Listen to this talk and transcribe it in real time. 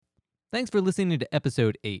Thanks for listening to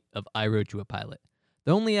episode 8 of I Wrote You a Pilot,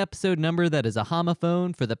 the only episode number that is a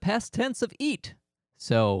homophone for the past tense of eat.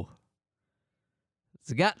 So,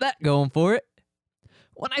 it's got that going for it.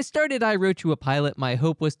 When I started I Wrote You a Pilot, my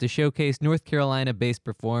hope was to showcase North Carolina-based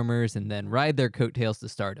performers and then ride their coattails to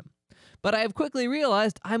stardom. But I have quickly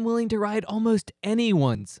realized I'm willing to ride almost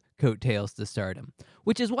anyone's coattails to stardom,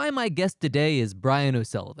 which is why my guest today is Brian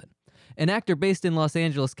O'Sullivan, an actor based in Los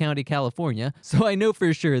Angeles County, California, so I know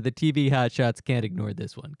for sure the TV hotshots can't ignore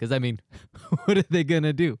this one, because I mean, what are they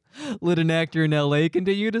gonna do? Let an actor in LA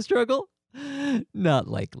continue to struggle? Not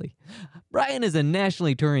likely. Brian is a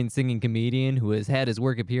nationally touring singing comedian who has had his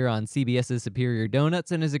work appear on CBS's Superior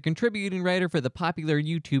Donuts and is a contributing writer for the popular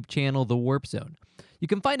YouTube channel The Warp Zone. You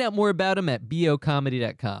can find out more about him at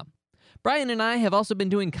bocomedy.com. Brian and I have also been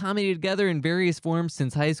doing comedy together in various forms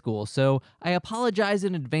since high school, so I apologize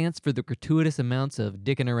in advance for the gratuitous amounts of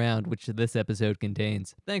dicking around which this episode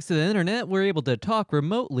contains. Thanks to the internet, we're able to talk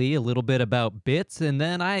remotely a little bit about bits, and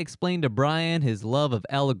then I explain to Brian his love of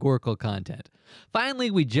allegorical content.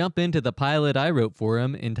 Finally, we jump into the pilot I wrote for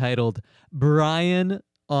him, entitled Brian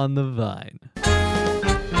on the Vine.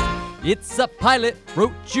 It's a pilot,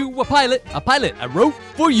 wrote you a pilot I wrote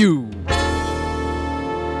for you.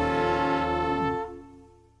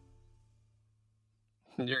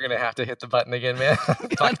 You're going to have to hit the button again, man.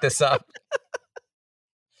 Fuck this up.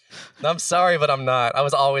 I'm sorry, but I'm not. I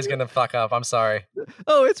was always going to fuck up. I'm sorry.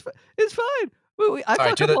 Oh, it's fine. I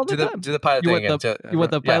fuck up all the time. Do the pilot thing again. You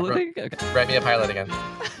want the pilot thing? Okay. Write me a pilot again.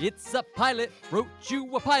 It's a pilot, wrote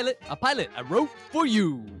you a pilot I wrote for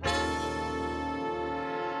you.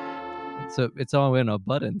 So it's all in a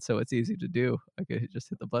button, so it's easy to do. Okay,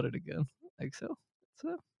 just hit the button again, like so.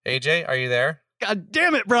 AJ, are you there? God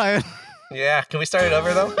damn it, Brian. Yeah, can we start it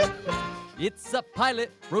over, though? It's a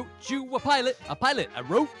pilot, wrote you a pilot I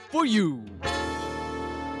wrote for you.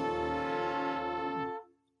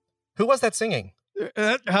 Who was that singing?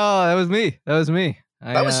 That was me.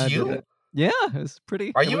 That was you? Yeah, it was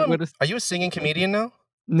pretty. Are you a singing comedian now?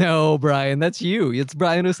 No, Brian, that's you. It's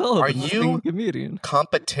Brian O'Sullivan. Are you a comedian?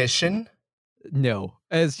 Competition? No,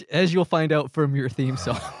 as you'll find out from your theme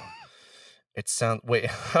song. It sounds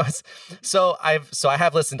so I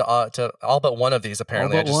have listened to all but one of these.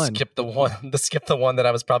 Apparently, I just skipped the one that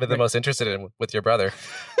I was probably the most interested in with your brother.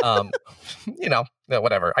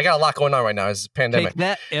 Whatever. I got a lot going on right now. It's a pandemic. Take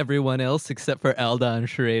that, everyone else except for Aldon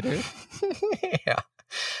Schrader. Yeah.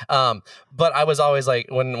 But I was always like,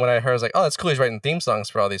 when I heard, I was like, oh, that's cool. He's writing theme songs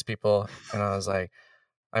for all these people, and I was like,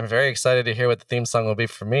 I'm very excited to hear what the theme song will be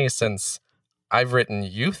for me since I've written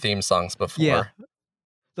you theme songs before. Yeah.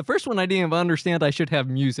 The first one I didn't even understand I should have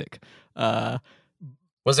music. Was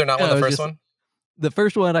there not one the first one? The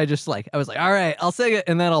first one I was like, all right, I'll sing it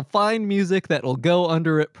and then I'll find music that will go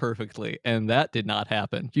under it perfectly. And that did not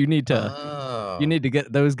happen. You need to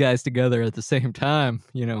get those guys together at the same time,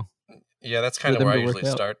 you know. Yeah, that's kind of where I usually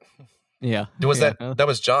start. Yeah. That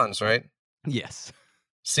was John's, right? Yes.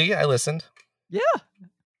 See, I listened. Yeah.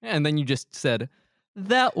 And then you just said,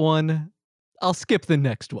 that one, I'll skip the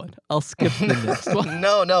next one.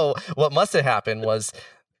 No. What must have happened was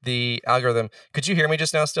the algorithm. Could you hear me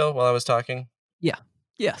just now still while I was talking? Yeah.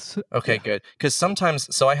 Yes. Okay, good. Because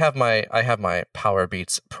sometimes, so I have my Power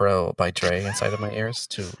Beats Pro by Dre inside of my ears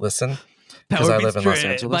to listen. Because I live in Los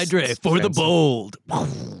Angeles. By Dre for the bold. Oh,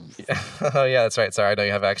 yeah, that's right. Sorry, I know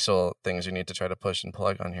you have actual things you need to try to push and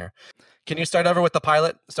plug on here. Can you start over with the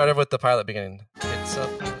pilot? Start over with the pilot beginning.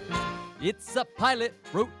 It's a pilot,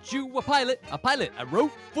 wrote you a pilot I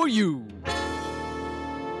wrote for you.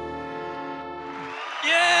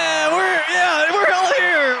 We're all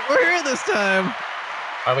here. We're here this time.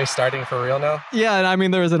 Are we starting for real now? Yeah, and I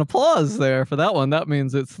mean there was an applause there for that one. That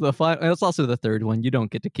means it's the final. It's also the third one. You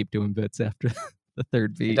don't get to keep doing bits after the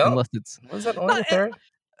third beat unless it's. Was that only the third?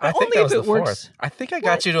 I think that was the fourth. I think I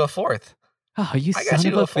got you to a fourth. Oh, you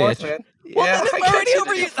son of a bitch! Man. Well, yeah, then we're already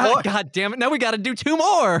over you. Oh, God damn it! Now we got to do two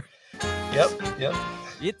more. Yep.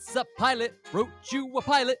 It's a pilot, wrote you a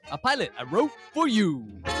pilot I wrote for you.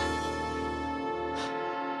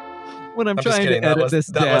 When I'm trying to edit this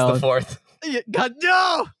down. That was the fourth. God,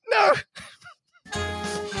 no!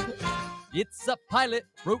 It's a pilot,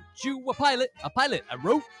 wrote you a pilot I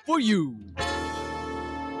wrote for you.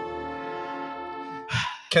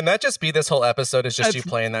 Can that just be this whole episode is just you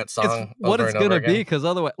playing that song what over it's and over gonna again? be, because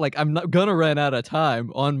otherwise, I'm not gonna run out of time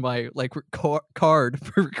on my card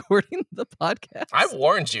for recording the podcast. I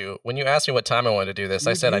warned you when you asked me what time I wanted to do this.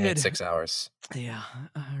 I said I need 6 hours. Yeah,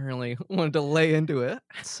 I really wanted to lay into it.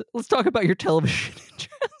 So let's talk about your television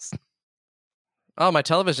interest. Oh, my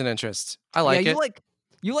television interest. I like it.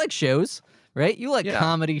 You like shows, right? You like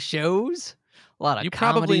comedy shows. A lot of You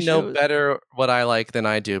comedy probably know shows. better what I like than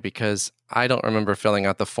I do because I don't remember filling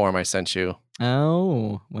out the form I sent you.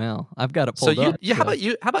 Oh, well, I've got it So pulled you, up. yeah, how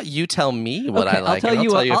about you tell me what I Okay, like, and I'll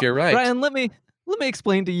tell you if you're right. Brian, let me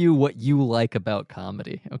explain to you what you like about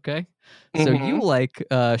comedy, okay? So you Mhm. like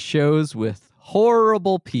shows with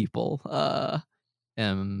horrible people,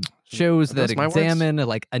 shows Are that those my words? examine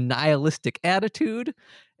like a nihilistic attitude,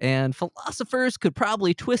 and philosophers could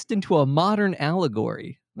probably twist into a modern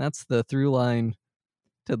allegory. That's the through line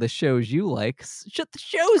to the shows you like.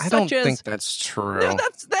 Shows I such don't as think that's no, true.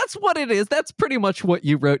 that's what it is. That's pretty much what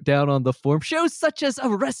you wrote down on the form. Shows such as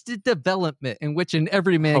Arrested Development, in which an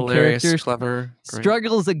everyman Hilarious, character clever, great.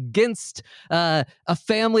 struggles against a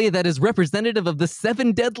family that is representative of the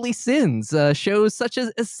 7 deadly sins. Shows such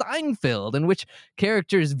as Seinfeld, in which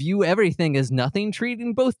characters view everything as nothing,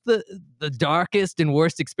 treating both the darkest and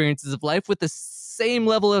worst experiences of life with the same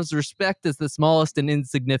level of respect as the smallest and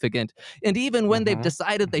insignificant. And even when they've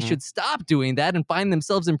decided they should stop doing that and find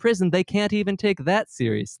themselves in prison, they can't even take that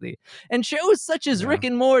seriously. And shows such as Rick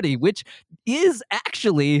and Morty, which is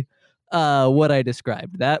actually what I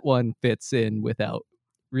described. That one fits in without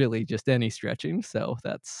really just any stretching. So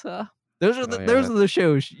that's those are those are the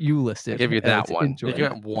shows you listed. I give you that as one. You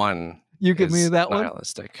enjoyable. get one. You give me is that one,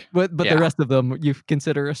 nihilistic. but Yeah. the rest of them you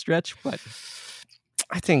consider a stretch. But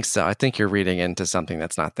I think so. I think you're reading into something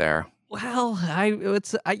that's not there. well,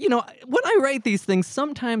 you know, when I write these things,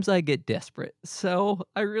 sometimes I get desperate. So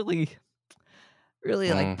I really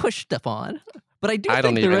like push stuff on. But I do. I think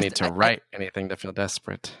don't the even rest, need to write anything to feel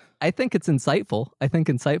desperate. I think it's insightful. I think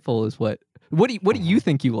insightful is what do you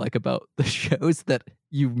think you like about the shows that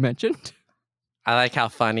you mentioned? I like how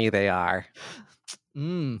funny they are.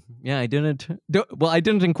 Yeah, I didn't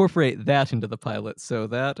incorporate that into the pilot, so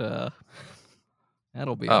that'll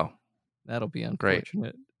be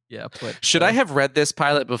unfortunate. Yeah, but should I have read this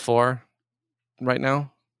pilot before right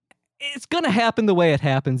now? It's gonna happen the way it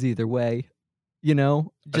happens either way. You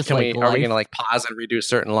know, just are like we gonna like pause and redo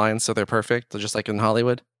certain lines so they're perfect, just like in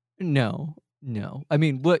Hollywood? No. I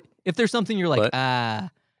mean, what if there's something you're like, I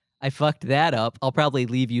fucked that up? I'll probably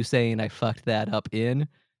leave you saying I fucked that up in,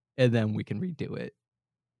 and then we can redo it.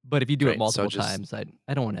 But if you do it multiple times, I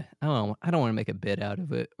don't want to make a bit out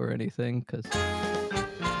of it or anything, because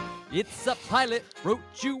it's a pilot. Wrote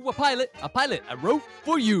you a pilot I wrote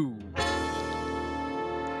for you.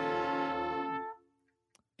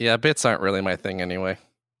 Yeah, bits aren't really my thing anyway.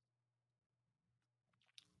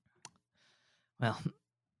 Well,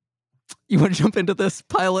 you want to jump into this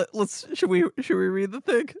pilot? Should we read the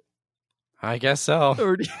thing? I guess so.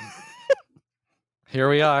 Or here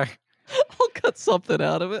we are. I'll cut something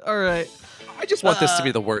out of it. All right. I just want this to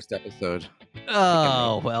be the worst episode.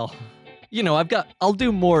 Oh, well. You know, I'll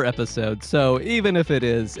do more episodes, so even if it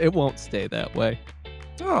is, it won't stay that way.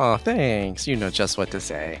 Oh, thanks. You know just what to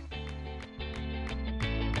say.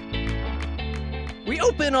 We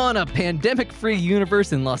open on a pandemic-free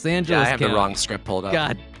universe in Los Angeles. Yeah, I have the wrong script pulled up.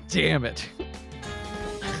 God damn it.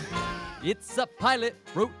 It's a pilot,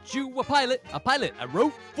 wrote you a pilot I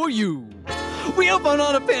wrote for you. We open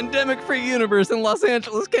on a pandemic-free universe in Los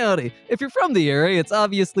Angeles County. If you're from the area, it's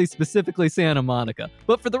obviously specifically Santa Monica.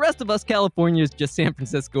 But for the rest of us, California is just San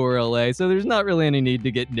Francisco or LA, so there's not really any need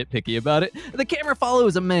to get nitpicky about it. The camera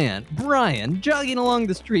follows a man, Brian, jogging along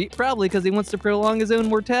the street, probably because he wants to prolong his own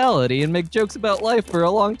mortality and make jokes about life for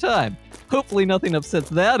a long time. Hopefully nothing upsets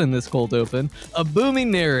that in this cold open. A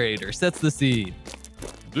booming narrator sets the scene.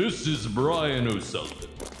 This is Brian O'Sullivan.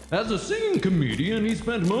 As a singing comedian, he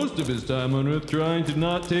spent most of his time on Earth trying to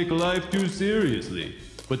not take life too seriously.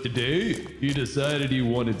 But today, he decided he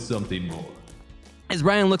wanted something more. As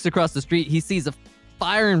Brian looks across the street, he sees a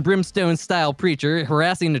fire and brimstone-style preacher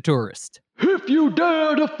harassing a tourist. If you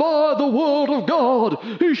dare defy the word of God,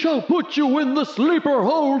 he shall put you in the sleeper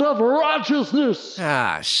hold of righteousness.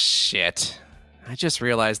 Ah, shit. I just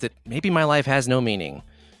realized that maybe my life has no meaning.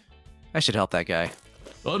 I should help that guy.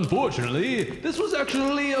 Unfortunately, this was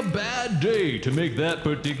actually a bad day to make that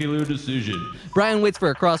particular decision. Brian waits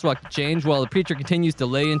for a crosswalk to change while the preacher continues to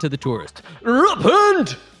lay into the tourist.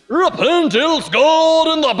 Repent! Repent, else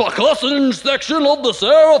God in the percussion section of the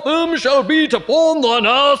seraphim shall be to form thine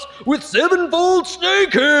ass with 7-fold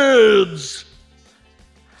snakeheads!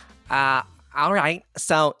 All right.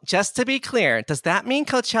 So, just to be clear, does that mean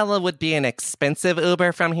Coachella would be an expensive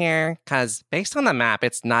Uber from here? Because based on the map,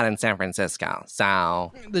 it's not in San Francisco,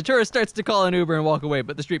 so... The tourist starts to call an Uber and walk away,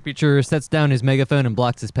 but the street preacher sets down his megaphone and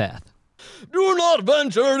blocks his path. Do not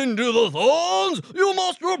venture into the thorns! You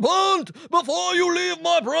must repent before you leave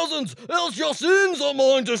my presence, else your sins are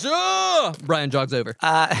mine to share! Brian jogs over.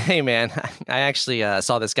 Hey man, I actually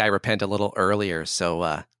saw this guy repent a little earlier,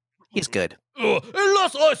 so he's good.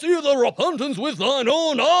 Unless I see the repentance with thine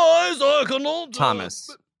own eyes, I cannot... Thomas.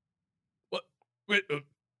 What? Wait,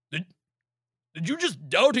 did you just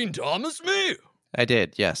doubting Thomas me? I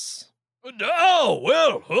did, yes. Oh,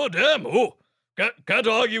 well, oh, damn. Oh, can't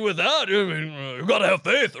argue with that. I mean, you gotta have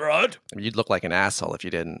faith, right? You'd look like an asshole if you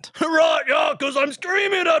didn't. Right, yeah, because I'm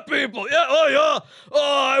screaming at people. Yeah, oh, yeah.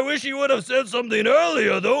 Oh, I wish you would have said something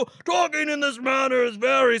earlier, though. Talking in this manner is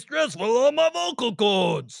very stressful on my vocal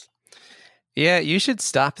cords. Yeah, you should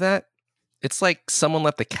stop that. It's like someone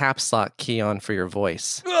left the caps lock key on for your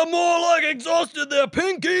voice. More like exhausted their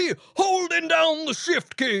pinky, holding down the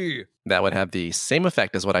shift key. That would have the same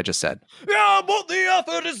effect as what I just said. Yeah, but the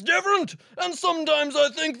effort is different, and sometimes I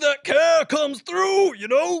think that care comes through, you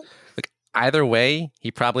know? Look, either way, he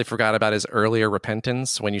probably forgot about his earlier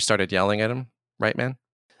repentance when you started yelling at him, right, man?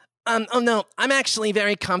 Oh no, I'm actually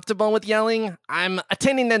very comfortable with yelling. I'm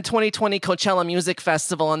attending the 2020 Coachella Music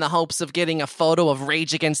Festival in the hopes of getting a photo of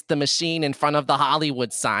Rage Against the Machine in front of the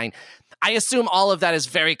Hollywood sign. I assume all of that is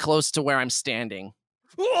very close to where I'm standing.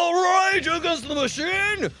 Rage Against the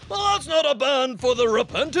Machine? Well, that's not a band for the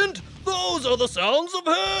repentant. Those are the sounds of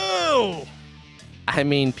hell. I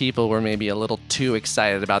mean, people were maybe a little too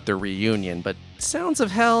excited about the reunion, but Sounds of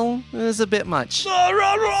Hell is a bit much.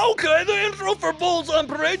 Okay, the intro for Bulls on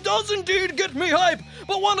Parade does indeed get me hype,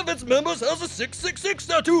 but one of its members has a 666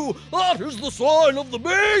 tattoo. That is the sign of the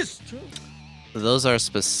beast. Those are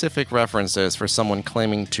specific references for someone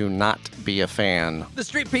claiming to not be a fan. The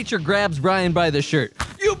street preacher grabs Brian by the shirt.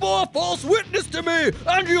 You bore false witness to me,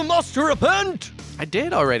 and you must repent. I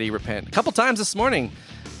did already repent, a couple times this morning,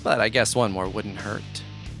 but I guess one more wouldn't hurt.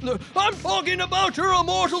 I'm talking about your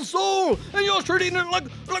immortal soul, and you're treating it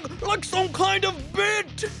like some kind of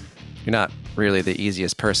bit. You're not really the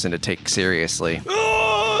easiest person to take seriously.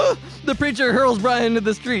 The preacher hurls Brian into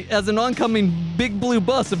the street as an oncoming big blue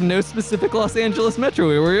bus of no specific Los Angeles metro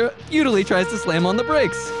area futilely tries to slam on the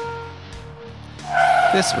brakes.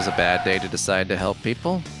 This was a bad day to decide to help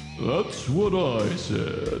people. That's what I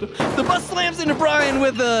said. The bus slams into Brian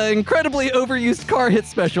with an incredibly overused car hit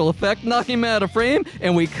special effect, knocking him out of frame,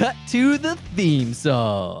 and we cut to the theme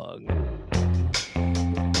song.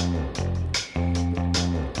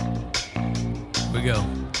 Here we go.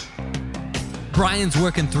 Brian's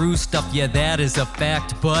working through stuff, yeah, that is a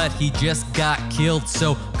fact, but he just got killed,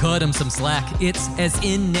 so cut him some slack. It's as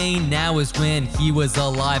inane now as when he was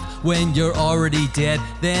alive. When you're already dead,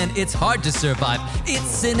 then it's hard to survive.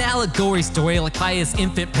 It's an allegory story, like by his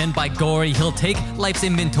infant penned by Gory. He'll take life's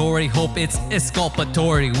inventory, hope it's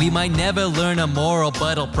exculpatory. We might never learn a moral,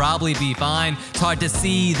 but it'll probably be fine. It's hard to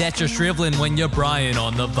see that you're shriveling when you're Brian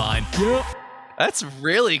on the vine. Yep. That's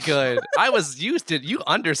really good. You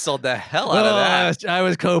undersold the hell out of that. I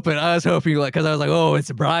was coping. I was hoping, like, because I was like, oh, it's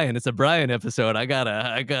a Brian episode. I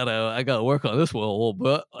gotta work on this one a little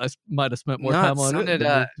bit. I might have spent more time on it.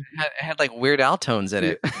 It had like Weird Al tones in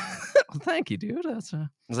it. Thank you, dude. It was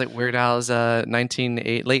like Weird Al's late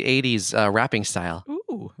 80s rapping style.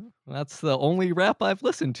 Ooh. That's the only rap I've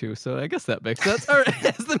listened to, so I guess that makes sense. All right,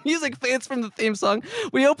 as the music fades from the theme song,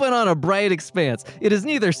 we open on a bright expanse. It is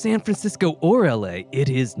neither San Francisco or LA. It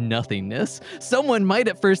is nothingness. Someone might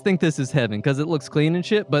at first think this is heaven because it looks clean and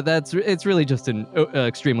shit, but it's really just an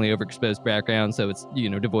extremely overexposed background, so it's,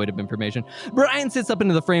 devoid of information. Brian sits up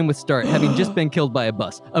into the frame with Start, having just been killed by a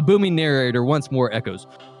bus. A booming narrator once more echoes.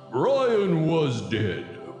 Brian was dead.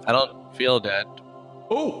 I don't feel dead.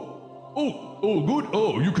 Oh, good.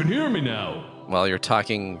 Oh, you can hear me now. Well, you're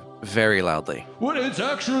talking very loudly. Well, it's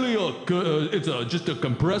actually just a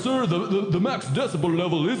compressor. The max decibel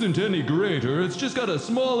level isn't any greater. It's just got a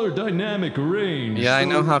smaller dynamic range. Yeah, I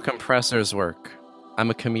know how compressors work.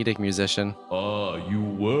 I'm a comedic musician.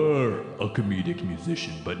 You were a comedic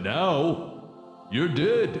musician, but now you're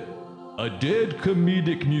dead. A dead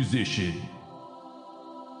comedic musician.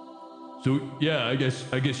 So yeah, I guess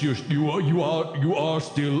you are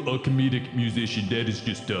still a comedic musician. That is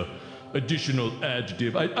just a additional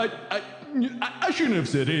adjective. I shouldn't have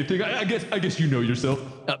said anything. I guess you know yourself.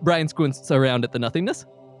 Brian squints around at the nothingness.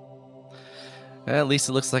 At least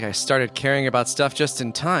it looks like I started caring about stuff just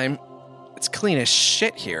in time. It's clean as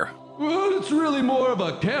shit here. Well, it's really more of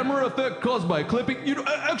a camera effect caused by clipping.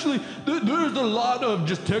 Actually, there's a lot of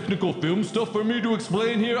just technical film stuff for me to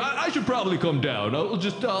explain here. I should probably come down. I'll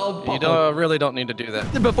pop up. Really don't need to do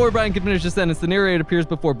that. Before Brian can finish the sentence, the narrator appears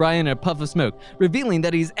before Brian in a puff of smoke, revealing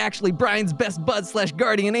that he's actually Brian's best bud /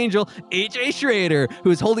 guardian angel, AJ Schrader,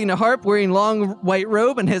 who's holding a harp, wearing long white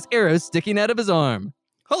robe, and has arrows sticking out of his arm.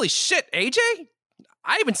 Holy shit, AJ?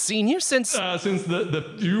 I haven't seen you since... Since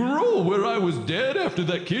the funeral where I was dead after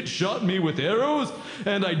that kid shot me with arrows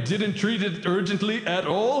and I didn't treat it urgently at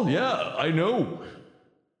all. Yeah, I know.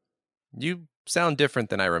 You sound different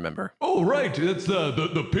than I remember. Oh, right. That's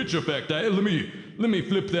the pitch effect. Let me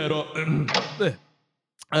flip that off.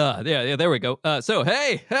 Yeah, there we go. So,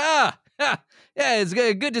 hey, yeah, it's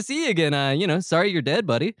good to see you again. Sorry you're dead,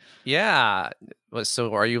 buddy. Yeah.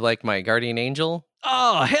 So are you like my guardian angel?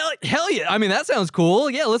 Oh, hell yeah. I mean, that sounds cool.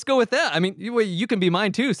 Yeah, let's go with that. I mean, you can be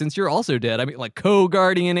mine too, since you're also dead. I mean, like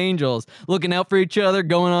co-guardian angels, looking out for each other,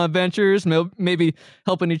 going on adventures, maybe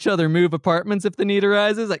helping each other move apartments if the need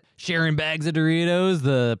arises, like sharing bags of Doritos,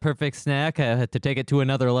 the perfect snack to take it to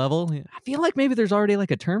another level. I feel like maybe there's already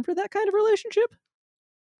like a term for that kind of relationship.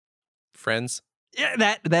 Friends?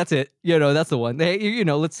 Yeah, that's it. That's the one. Hey,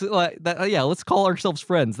 let's call ourselves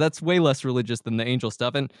friends. That's way less religious than the angel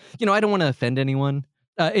stuff. And I don't want to offend anyone.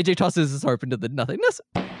 AJ tosses his harp into the nothingness.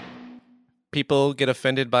 People get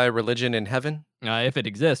offended by religion in heaven? If it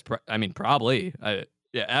exists, probably.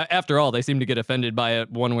 After all, they seem to get offended by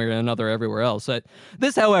it one way or another everywhere else.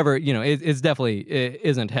 This, however, is definitely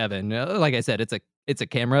isn't heaven. Like I said, it's a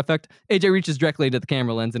camera effect. AJ reaches directly to the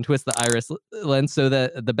camera lens and twists the iris lens so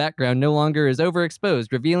that the background no longer is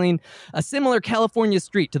overexposed, revealing a similar California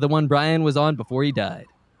street to the one Brian was on before he died.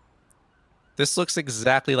 This looks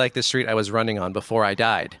exactly like the street I was running on before I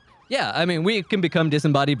died. Yeah, I mean, we can become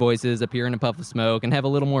disembodied voices, appear in a puff of smoke, and have a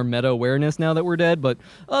little more meta-awareness now that we're dead, but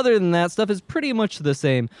other than that, stuff is pretty much the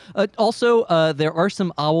same. Also, there are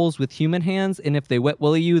some owls with human hands, and if they wet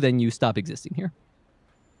willy you, then you stop existing here.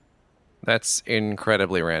 That's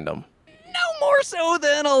incredibly random. No more so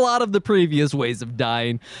than a lot of the previous ways of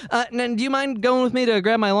dying. And do you mind going with me to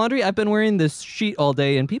grab my laundry? I've been wearing this sheet all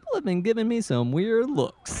day, and people have been giving me some weird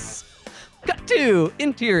looks. Cut to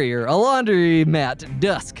interior, a laundry mat,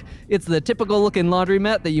 dusk. It's the typical looking laundry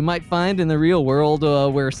mat that you might find in the real world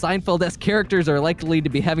where Seinfeld-esque characters are likely to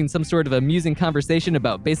be having some sort of amusing conversation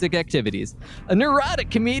about basic activities. A neurotic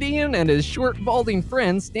comedian and his short, balding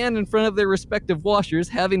friend stand in front of their respective washers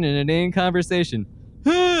having an inane conversation.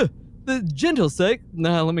 The gentle cycle...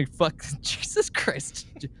 Nah, let me fuck... Jesus Christ.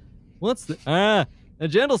 What's the... a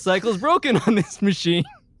gentle cycle's broken on this machine.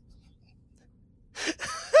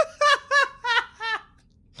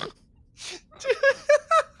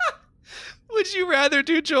 Would you rather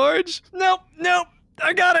do George? Nope,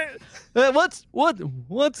 I got it. What's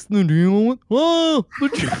the deal with...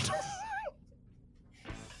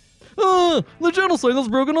 the gentle cycle's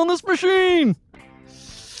broken on this machine.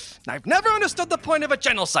 I've never understood the point of a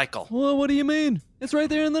gentle cycle. Well, what do you mean? It's right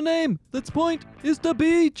there in the name. Its point is to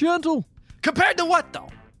be gentle. Compared to what, though?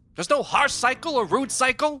 There's no harsh cycle or rude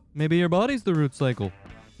cycle? Maybe your body's the rude cycle.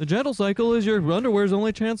 The gentle cycle is your underwear's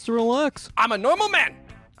only chance to relax. I'm a normal man.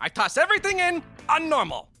 I toss everything in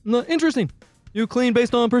unnormal. Interesting. You clean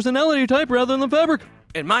based on personality type rather than fabric.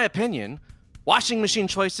 In my opinion, washing machine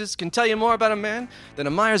choices can tell you more about a man than a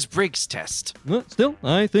Myers-Briggs test. Still,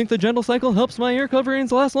 I think the gentle cycle helps my ear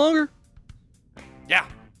coverings last longer. Yeah.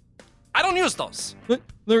 I don't use those.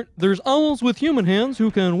 There's owls with human hands who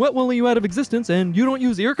can wet willy you out of existence, and you don't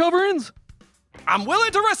use ear coverings? I'm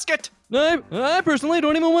willing to risk it. I personally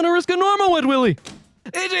don't even want to risk a normal wet willy.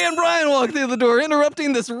 AJ and Brian walk through the door,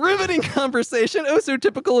 interrupting this riveting conversation, oh so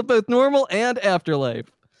typical of both normal and afterlife.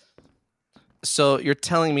 So you're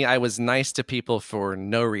telling me I was nice to people for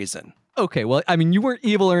no reason? Okay, well, I mean, you weren't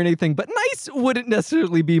evil or anything, but nice wouldn't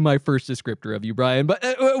necessarily be my first descriptor of you, Brian. But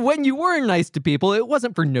when you were nice to people, it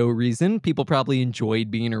wasn't for no reason. People probably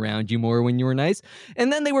enjoyed being around you more when you were nice.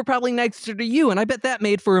 And then they were probably nicer to you, and I bet that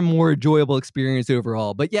made for a more enjoyable experience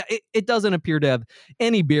overall. But yeah, it doesn't appear to have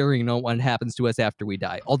any bearing on what happens to us after we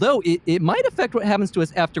die. Although it might affect what happens to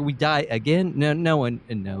us after we die again. No one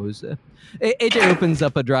knows. AJ opens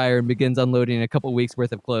up a dryer and begins unloading a couple weeks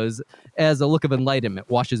worth of clothes as a look of enlightenment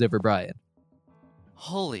washes over Brian.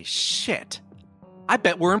 Holy shit. I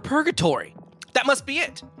bet we're in purgatory. That must be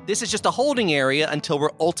it. This is just a holding area until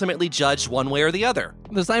we're ultimately judged one way or the other.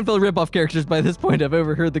 The Seinfeld ripoff characters by this point have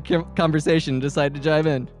overheard the conversation and decide to jive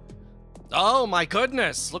in. Oh my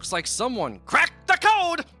goodness. Looks like someone cracked the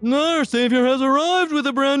code. Our savior has arrived with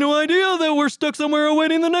a brand new idea that we're stuck somewhere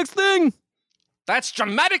awaiting the next thing. That's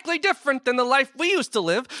dramatically different than the life we used to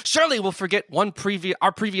live. Surely we'll forget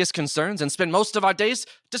our previous concerns and spend most of our days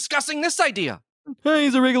discussing this idea. Hey,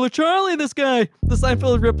 he's a regular Charlie, this guy. The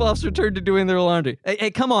Seinfeld ripoffs returned to doing their laundry. Hey,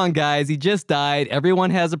 come on, guys. He just died. Everyone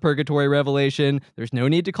has a purgatory revelation. There's no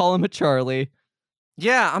need to call him a Charlie.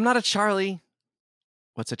 Yeah, I'm not a Charlie.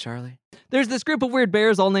 What's a Charlie? There's this group of weird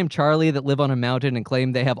bears all named Charlie that live on a mountain and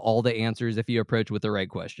claim they have all the answers if you approach with the right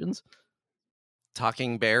questions.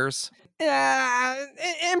 talking bears?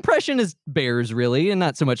 Impressionist bears, really, and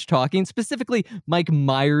not so much talking. Specifically, Mike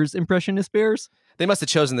Myers impressionist bears. They must have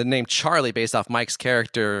chosen the name Charlie based off Mike's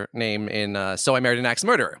character name in So I Married an Axe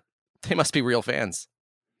Murderer. They must be real fans.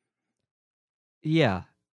 Yeah,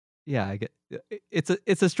 I get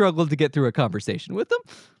it's a struggle to get through a conversation with them.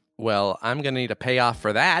 Well, I'm going to need a payoff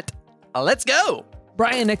for that. Let's go!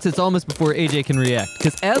 Brian exits almost before AJ can react,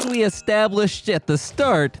 because as we established at the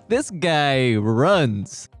start, this guy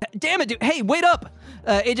runs. Damn it, dude. Hey, wait up!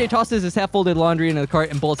 AJ tosses his half-folded laundry into the cart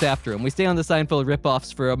and bolts after him. We stay on the Seinfeld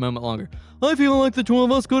ripoffs for a moment longer. I feel like the two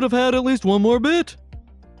of us could have had at least one more bit.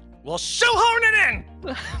 Well, shoehorn it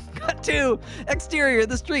in! Cut to exterior,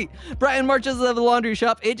 the street. Brian marches out of the laundry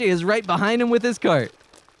shop. AJ is right behind him with his cart.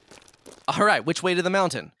 All right, which way to the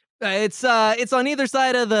mountain? It's on either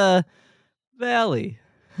side of the valley.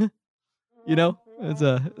 You know,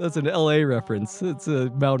 that's an LA reference. It's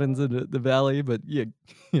mountains in the valley, but yeah.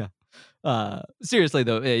 Seriously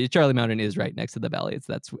though, Charlie Mountain is right next to the valley.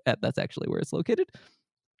 That's actually where it's located.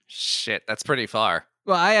 Shit, that's pretty far.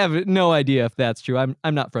 Well, I have no idea if that's true.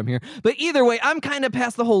 I'm not from here. But either way, I'm kind of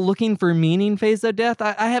past the whole looking for meaning phase of death.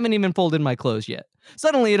 I haven't even folded my clothes yet.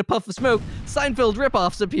 Suddenly, in a puff of smoke, Seinfeld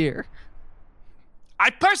ripoffs appear. I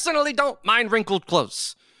personally don't mind wrinkled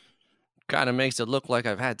clothes. Kind of makes it look like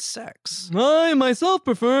I've had sex. I myself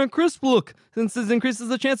prefer a crisp look, since this increases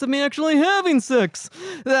the chance of me actually having sex.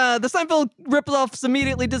 The Seinfeld ripoffs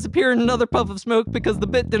immediately disappear in another puff of smoke because the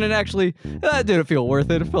bit didn't feel worth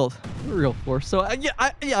it. It felt real forced. So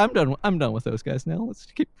I'm done. I'm done with those guys now. Let's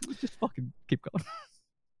just fucking keep going.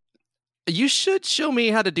 You should show me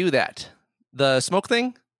how to do that. The smoke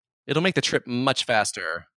thing? It'll make the trip much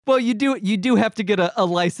faster. Well, you do have to get a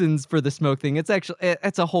license for the smoke thing. It's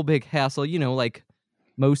a whole big hassle, like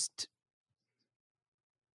most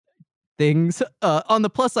things. On the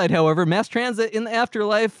plus side, however, mass transit in the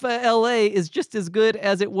afterlife, LA is just as good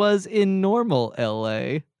as it was in normal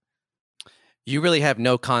LA. You really have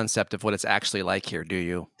no concept of what it's actually like here, do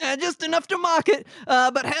you? Just enough to mock it,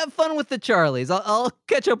 but have fun with the Charlies. I'll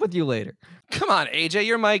catch up with you later. Come on, AJ,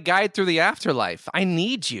 you're my guide through the afterlife. I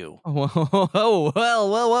need you. Oh,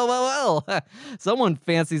 well. Someone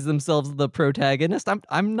fancies themselves the protagonist.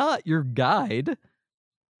 I'm not your guide.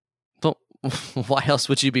 But why else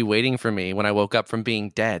would you be waiting for me when I woke up from being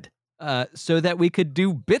dead? So that we could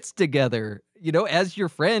do bits together. As your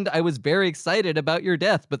friend, I was very excited about your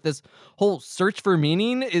death, but this whole search for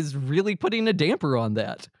meaning is really putting a damper on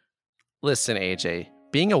that. Listen, AJ,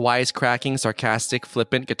 being a wisecracking, sarcastic,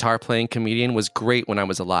 flippant, guitar-playing comedian was great when I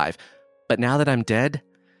was alive. But now that I'm dead,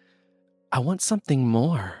 I want something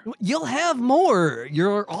more. You'll have more.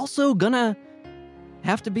 You're also gonna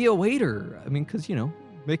have to be a waiter. I mean, because,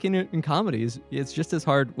 making it in comedies, it's just as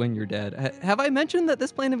hard when you're dead. Have I mentioned that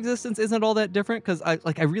this plane of existence isn't all that different? Because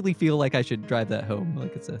I really feel like I should drive that home,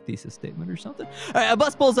 like it's a thesis statement or something. All right, a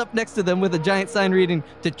bus pulls up next to them with a giant sign reading,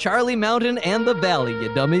 "To Charlie Mountain and the Valley,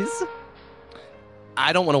 you dummies."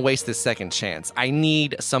 I don't want to waste this second chance. I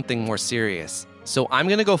need something more serious. So I'm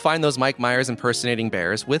going to go find those Mike Myers impersonating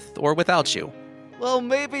bears with or without you. Well,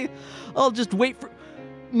 maybe I'll just wait for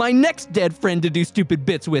my next dead friend to do stupid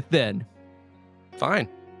bits with then. Fine.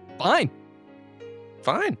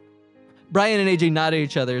 Brian and AJ nod at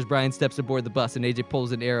each other as Brian steps aboard the bus and AJ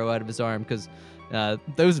pulls an arrow out of his arm because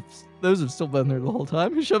those have still been there the whole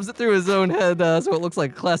time. He shoves it through his own head so it looks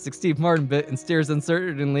like a classic Steve Martin bit and stares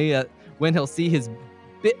uncertainly at when he'll see his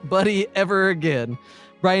bit buddy ever again.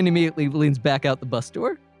 Brian immediately leans back out the bus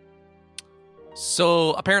door.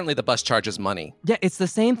 So apparently the bus charges money. Yeah, it's the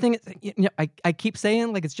same thing. I keep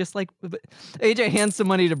saying it's just like AJ hands some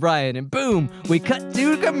money to Brian and boom, we cut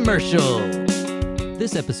to commercial.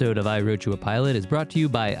 This episode of I Wrote You a Pilot is brought to you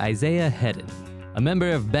by Isaiah Hedden, a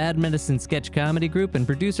member of Bad Medicine Sketch Comedy Group and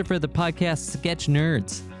producer for the podcast Sketch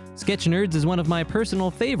Nerds. Sketch Nerds is one of my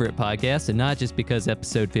personal favorite podcasts, and not just because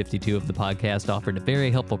episode 52 of the podcast offered a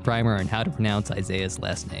very helpful primer on how to pronounce Isaiah's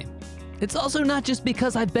last name. It's also not just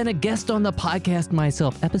because I've been a guest on the podcast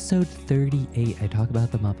myself. Episode 38, I talk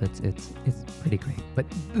about the Muppets. It's pretty great, but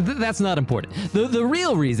that's not important. The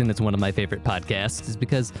real reason it's one of my favorite podcasts is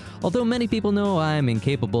because although many people know I'm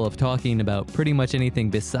incapable of talking about pretty much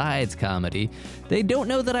anything besides comedy, they don't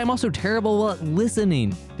know that I'm also terrible at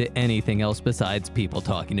listening to anything else besides people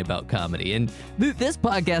talking about comedy. And this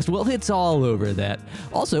podcast, well, it's all over that.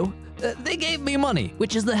 Also, they gave me money,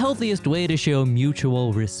 which is the healthiest way to show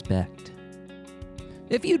mutual respect.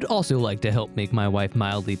 If you'd also like to help make my wife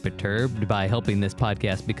mildly perturbed by helping this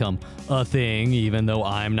podcast become a thing, even though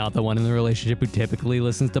I'm not the one in the relationship who typically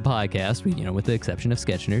listens to podcasts, with the exception of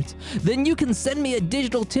Sketch Nerds, then you can send me a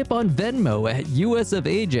digital tip on Venmo at US of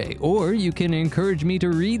AJ, or you can encourage me to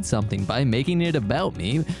read something by making it about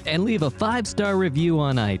me and leave a 5-star review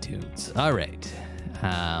on iTunes. All right.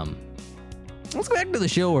 Let's go back to the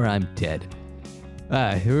show where I'm dead.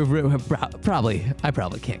 I probably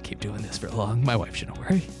can't keep doing this for long. My wife shouldn't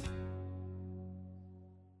worry.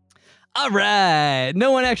 All right.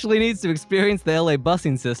 No one actually needs to experience the LA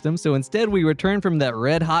busing system, so instead we return from that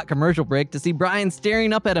red-hot commercial break to see Brian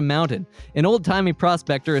staring up at a mountain. An old-timey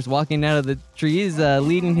prospector is walking out of the trees,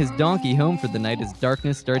 leading his donkey home for the night as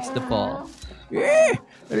darkness starts to fall. Yeah,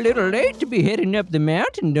 a little late to be heading up the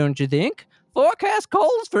mountain, don't you think? Forecast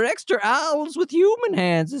calls for extra owls with human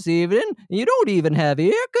hands this evening, and you don't even have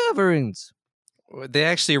ear coverings. They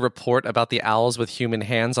actually report about the owls with human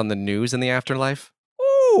hands on the news in the afterlife?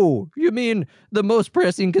 Oh, you mean the most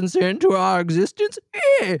pressing concern to our existence?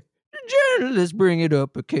 Yeah, journalists bring it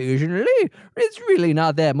up occasionally. It's really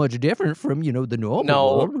not that much different from, the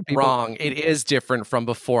normal world. No, wrong. It is different from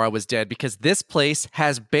before I was dead, because this place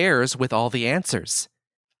has bears with all the answers.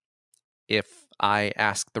 If I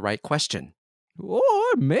ask the right question. Or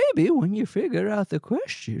maybe when you figure out the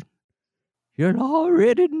question, you'll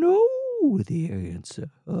already know the answer,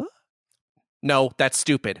 huh? No, that's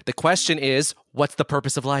stupid. The question is, what's the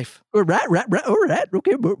purpose of life? Right, all right.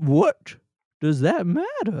 Okay, but what does that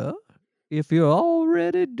matter if you're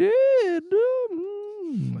already dead?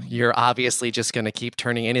 You're obviously just going to keep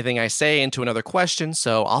turning anything I say into another question,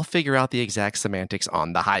 so I'll figure out the exact semantics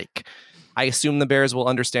on the hike. I assume the bears will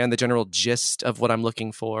understand the general gist of what I'm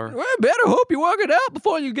looking for. Well, better hope you work it out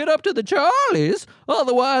before you get up to the Charlies.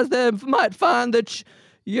 Otherwise, they might find that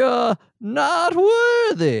you're not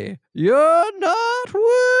worthy. You're not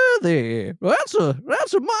worthy. That's a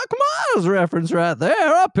Mike Myers reference right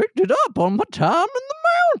there. I picked it up on my time in the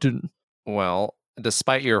mountain. Well,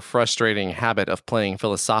 despite your frustrating habit of playing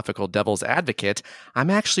philosophical devil's advocate, I'm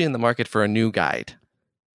actually in the market for a new guide.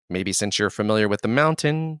 Maybe since you're familiar with the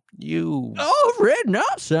mountain, you... Oh, afraid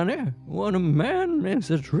not, Sonny. When a man makes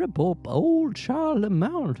a trip up Old Charlie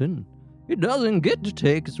Mountain, he doesn't get to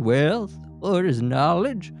take his wealth, or his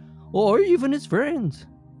knowledge, or even his friends.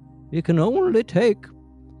 He can only take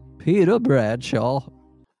Peter Bradshaw.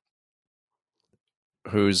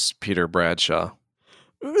 Who's Peter Bradshaw?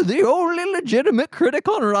 The only legitimate critic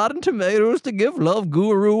on Rotten Tomatoes to give Love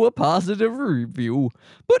Guru a positive review.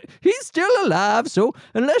 But he's still alive, so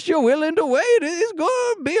unless you're willing to wait, it's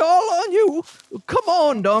going to be all on you. Come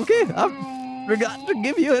on, donkey. I've forgot to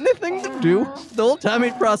give you anything to do. The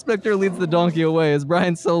old-timey prospector leads the donkey away as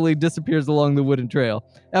Brian slowly disappears along the wooden trail.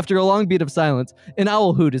 After a long beat of silence, an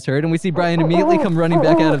owl hoot is heard, and we see Brian immediately come running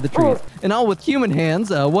back out of the trees. An owl with human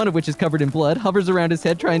hands, one of which is covered in blood, hovers around his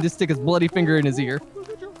head trying to stick his bloody finger in his ear.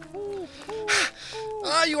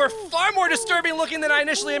 You are far more disturbing looking than I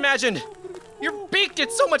initially imagined. Your beak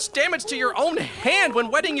did so much damage to your own hand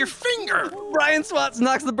when wetting your finger. Brian swats,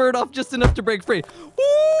 knocks the bird off just enough to break free.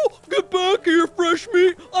 Ooh, get back here, fresh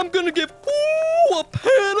meat. I'm gonna give, a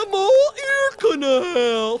Panama ear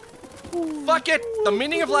canal. Fuck it. The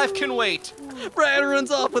meaning of life can wait. Brian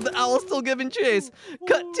runs off with the owl still giving chase.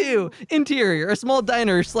 Cut 2. Interior, a small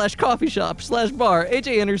diner / coffee shop / bar.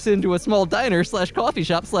 AJ enters into a small diner / coffee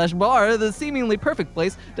shop / bar, the seemingly perfect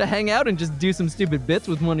place to hang out and just do some stupid bits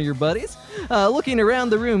with one of your buddies. Looking around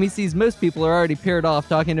the room, he sees most people are already paired off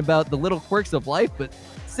talking about the little quirks of life, but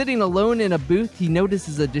sitting alone in a booth, he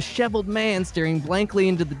notices a disheveled man staring blankly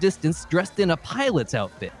into the distance, dressed in a pilot's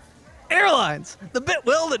outfit. Airlines, the bit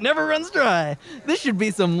well that never runs dry. This should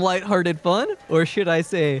be some lighthearted fun, or should I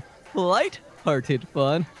say, light-hearted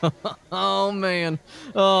fun. Oh, man.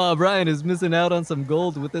 Oh, Brian is missing out on some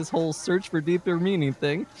gold with this whole search for deeper meaning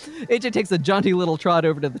thing. AJ takes a jaunty little trot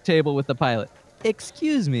over to the table with the pilot.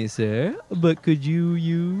 Excuse me, sir, but could you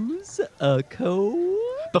use a code?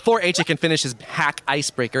 Before AJ can finish his hack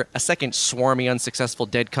icebreaker, a second swarmy, unsuccessful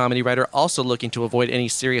dead comedy writer, also looking to avoid any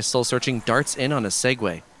serious soul-searching, darts in on a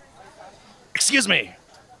Segway. Excuse me,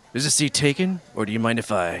 is this seat taken, or do you mind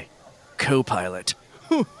if I co-pilot?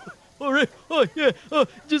 All right. Oh, yeah.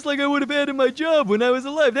 Just like I would have had in my job when I was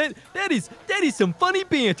alive. That is some funny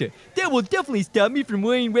banter. That will definitely stop me from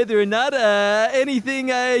worrying whether or not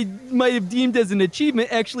anything I might have deemed as an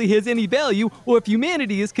achievement actually has any value, or if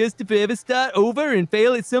humanity is cursed to forever start over and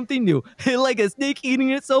fail at something new, like a snake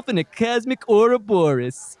eating itself in a cosmic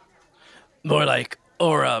Ouroboros. More like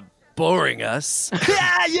boring us.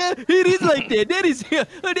 Yeah, it is like that. That is,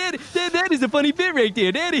 that is a funny bit right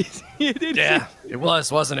there. That is. Yeah, it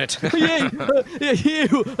was, wasn't it?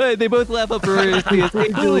 They both laugh uproariously as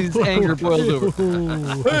Angel's anger boils over.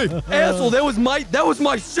 Hey, asshole! That was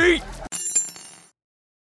my seat.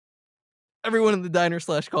 Everyone in the diner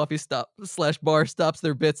 / coffee stop / bar stops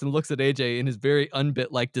their bits and looks at AJ in his very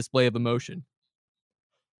unbit-like display of emotion.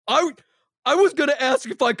 I was gonna ask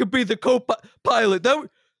if I could be the co-pilot. That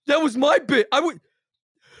was my bit. I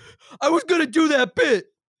was gonna do that bit.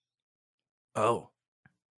 Oh.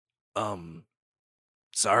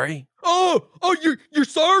 Sorry? Oh, you're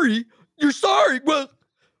sorry. You're sorry.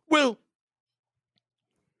 Well.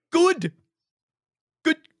 Good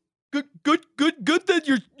that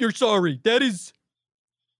you're sorry. That is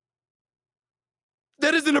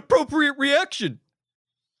an appropriate reaction.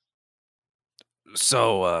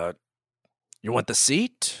 So, you want the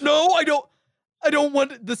seat? No, I don't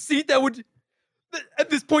want the seat. That would, at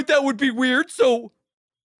this point, that would be weird. So,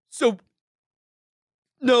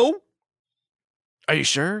 no. Are you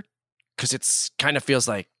sure? Because it's kind of feels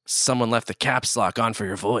like someone left the caps lock on for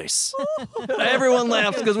your voice. Everyone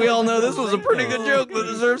laughs because we all know this was a pretty good joke that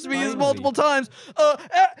deserves to be used multiple times.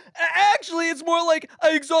 Actually, it's more like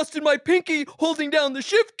I exhausted my pinky holding down the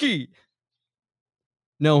shift key.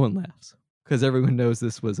 No one laughs because everyone knows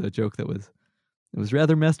this was a joke that was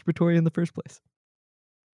rather masturbatory in the first place.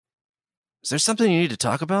 Is there something you need to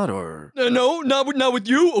talk about, or no, not with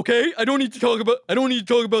you. Okay, I don't need to talk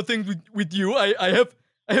about things with you. I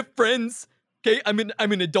have friends. Okay, I'm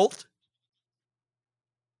an adult.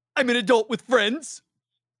 I'm an adult with friends.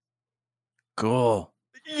 Cool.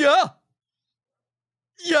 Yeah,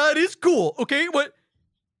 it is cool. Okay, what?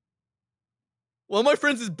 One of my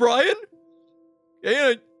friends is Brian.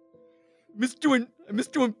 Okay, I miss doing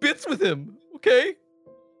bits with him. Okay.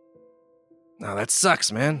 No, that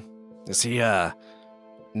sucks, man. Is he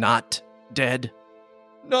not dead?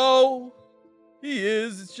 No, he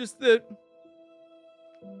is. It's just that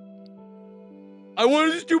I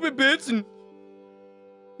want to do stupid bits, and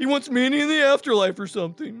he wants meaning in the afterlife or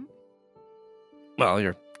something. Well,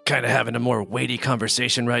 you're kind of having a more weighty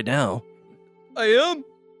conversation right now. I am?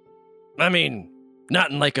 I mean,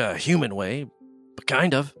 not in like a human way, but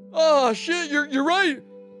kind of. Oh, shit, you're right.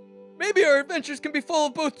 Maybe our adventures can be full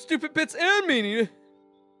of both stupid bits and meaning.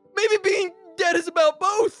 Maybe being dead is about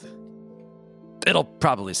both. It'll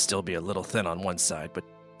probably still be a little thin on one side, but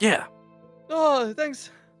yeah. Oh, thanks.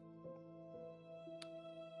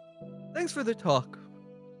 Thanks for the talk.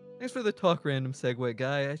 Thanks for the talk, random segue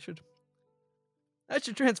guy. I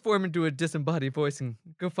should transform into a disembodied voice and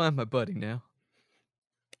go find my buddy now.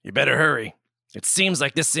 You better hurry. It seems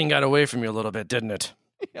like this scene got away from you a little bit, didn't it?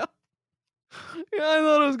 Yeah, I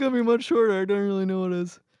thought it was gonna be much shorter. I don't really know what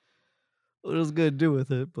I was gonna do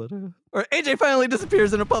with it, but Or AJ finally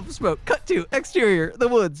disappears in a puff of smoke. Cut to exterior, the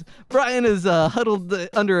woods. Brian is huddled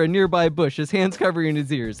under a nearby bush, his hands covering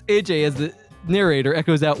his ears. AJ, as the narrator,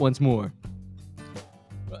 echoes out once more.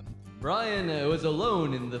 Brian was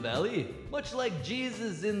alone in the valley, much like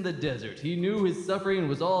Jesus in the desert. He knew his suffering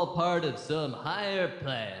was all part of some higher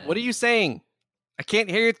plan. What are you saying? I can't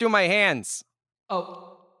hear you through my hands. Oh,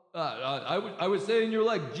 I was saying you're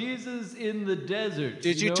like Jesus in the desert.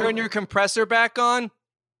 Did you turn your compressor back on?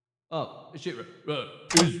 Oh, shit.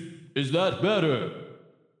 Is that better?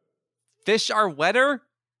 Fish are wetter?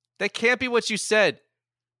 That can't be what you said.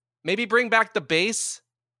 Maybe bring back the bass?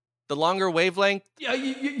 The longer wavelength? Yeah,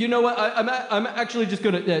 you know what? I'm actually just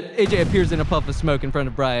gonna. AJ appears in a puff of smoke in front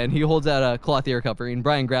of Brian. He holds out a cloth ear covering.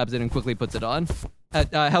 Brian grabs it and quickly puts it on.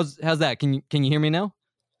 How's that? Can you hear me now?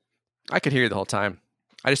 I could hear you the whole time.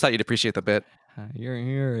 I just thought you'd appreciate the bit.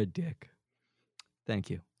 You're a dick. Thank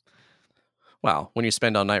you. Wow, when you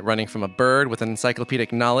spend all night running from a bird with an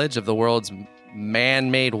encyclopedic knowledge of the world's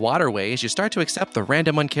man-made waterways, you start to accept the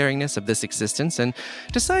random uncaringness of this existence and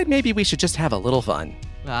decide maybe we should just have a little fun.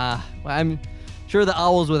 I'm sure the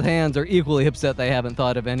owls with hands are equally upset they haven't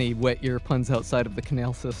thought of any wet ear puns outside of the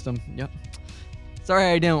canal system. Yep. Sorry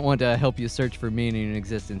I didn't want to help you search for meaning in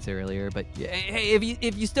existence earlier, but hey,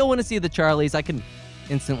 if you still want to see the Charlies, I can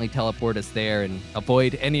instantly teleport us there and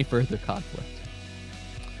avoid any further conflict.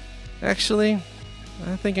 Actually,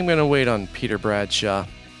 I think I'm going to wait on Peter Bradshaw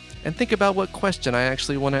and think about what question I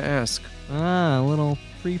actually want to ask. A little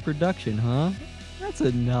pre-production, huh? That's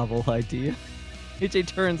a novel idea. AJ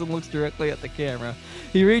turns and looks directly at the camera.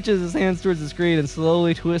 He reaches his hands towards the screen and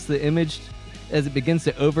slowly twists the image as it begins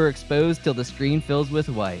to overexpose till the screen fills with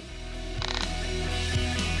white.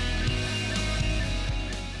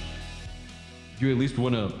 Do you at least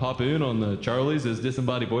want to pop in on the Charlies as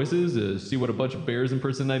disembodied voices, see what a bunch of bears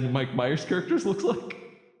impersonating Mike Myers characters looks like?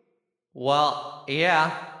 Well,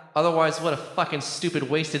 yeah. Otherwise, what a fucking stupid,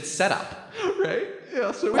 wasted setup. Right?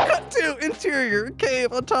 Yeah, so we cut to interior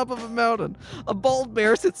cave on top of a mountain. A bald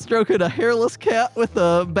bear sits stroking a hairless cat with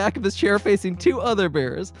the back of his chair facing two other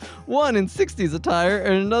bears. One in 60s attire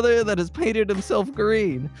and another that has painted himself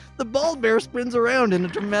green. The bald bear spins around in a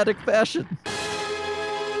dramatic fashion.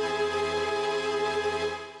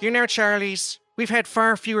 You know, Charlies, we've had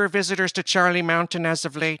far fewer visitors to Charlie Mountain as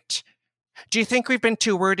of late. Do you think we've been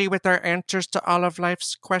too wordy with our answers to all of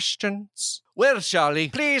life's questions? Well, Charlie.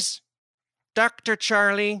 Please, Dr.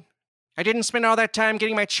 Charlie, I didn't spend all that time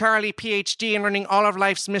getting my Charlie PhD and learning all of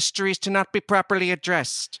life's mysteries to not be properly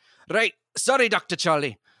addressed. Right. Sorry, Dr.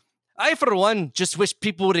 Charlie. I, for one, just wish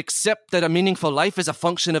people would accept that a meaningful life is a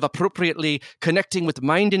function of appropriately connecting with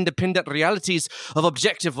mind-independent realities of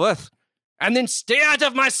objective worth. And then stay out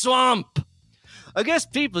of my swamp! I guess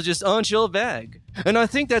people just aren't your bag. And I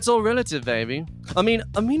think that's all relative, baby. I mean,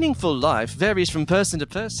 a meaningful life varies from person to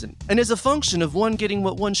person and is a function of one getting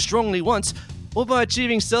what one strongly wants, or by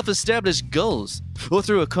achieving self-established goals, or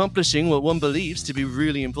through accomplishing what one believes to be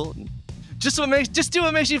really important. Just do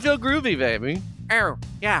what makes you feel groovy, baby. Oh,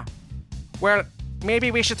 yeah. Well, maybe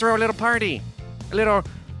we should throw a little party. A little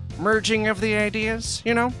merging of the ideas,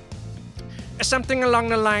 you know? Something along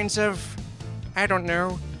the lines of, I don't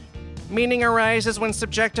know, meaning arises when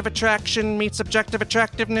subjective attraction meets objective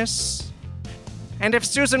attractiveness. And if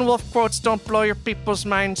Susan Wolf quotes don't blow your people's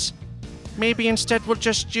minds, maybe instead we'll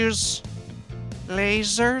just use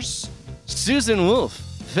lasers? Susan Wolf,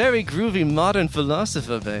 very groovy modern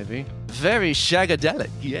philosopher, baby. Very shagadelic,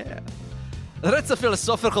 yeah. That's a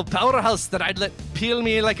philosophical powerhouse that I'd let peel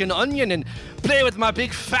me like an onion and play with my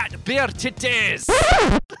big fat bear titties.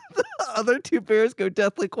 The other two bears go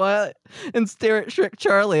deathly quiet and stare at Shrek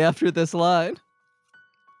Charlie after this line.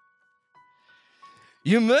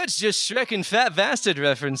 You merged your Shrek and Fat Bastard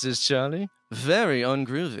references, Charlie. Very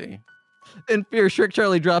ungroovy. In fear, Shrek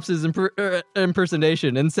Charlie drops his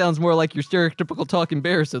impersonation and sounds more like your stereotypical talking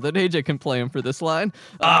bear so that AJ can play him for this line.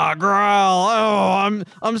 Growl. Oh,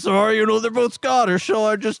 I'm sorry, you know, they're both Scottish, so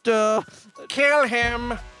I just, Kill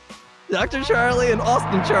him! Dr. Charlie and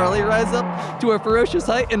Austin Charlie rise up to a ferocious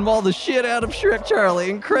height and maul the shit out of Shrek Charlie,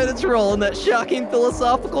 and credits roll in that shocking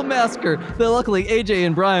philosophical massacre that luckily AJ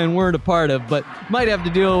and Brian weren't a part of, but might have to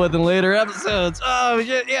deal with in later episodes. Oh,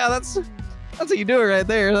 shit, yeah, that's how you do it right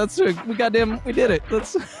there. We did it.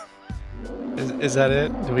 Is that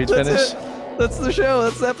it? Did we That's finish? it. That's the show.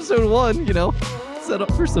 That's episode 1, you know. Set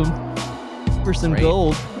up for some Great.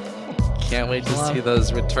 gold. Can't wait to Wow. see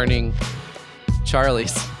those returning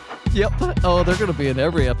Charlies. Yep. Oh, they're going to be in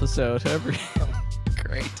every episode.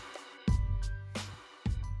 Great.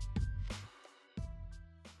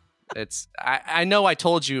 I know I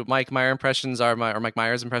told you Mike Myers impressions are my you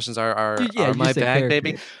say bag,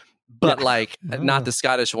 baby. character. But Yeah. like Oh. not the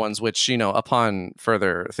Scottish ones, which, you know, upon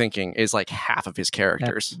further thinking is like half of his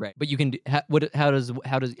characters. Right. But you can do, how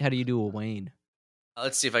do you do a Wayne?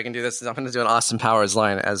 Let's see if I can do this. I'm going to do an Austin Powers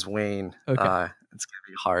line as Wayne. Okay. It's going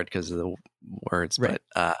to be hard because of the words, Right.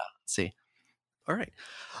 but let's see. All right.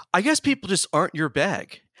 I guess people just aren't your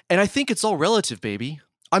bag. And I think it's all relative, baby.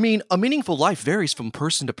 I mean, a meaningful life varies from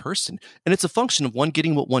person to person, and it's a function of one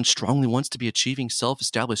getting what one strongly wants to be achieving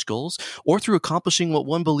self-established goals, or through accomplishing what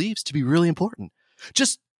one believes to be really important.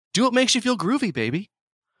 Just do what makes you feel groovy, baby.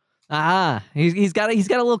 He's got a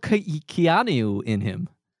little Keanu in him.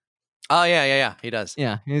 Oh, yeah. He does.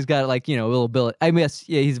 Yeah, he's got like, you know, a little Bill. I guess,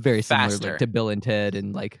 yeah, he's very similar Faster. to Bill and Ted,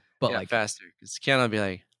 and like, but yeah, like faster. Because Keanu be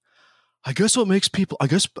like, I guess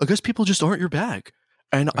people just aren't your bag.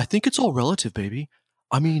 And I think it's all relative, baby.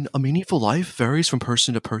 I mean, a meaningful life varies from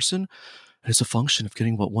person to person, and it's a function of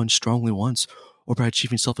getting what one strongly wants or by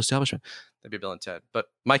achieving self-establishment. That'd be Bill and Ted. But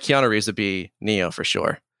my Keanu Reeves would be Neo for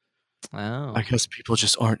sure. oh, I guess people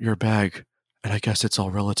just aren't your bag, and I guess it's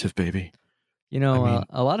all relative, baby. you know, I mean-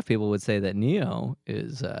 a lot of people would say that Neo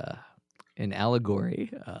is an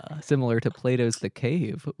allegory similar to Plato's The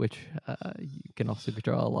Cave, which you can also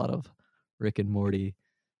draw a lot of Rick and Morty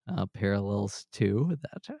parallels to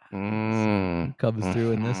that comes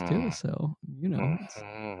through in this too. So, you know,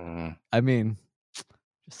 I mean, just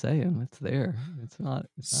saying, it's there. It's not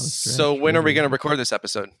a stretch. So when are we really. going to record this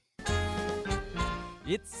episode?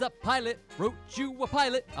 It's a pilot, wrote you a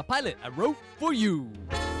pilot I wrote for you.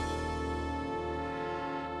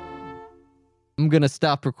 I'm gonna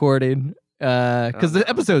stop recording because the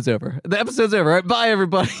episode's over. The episode's over. All right, bye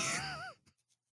everybody.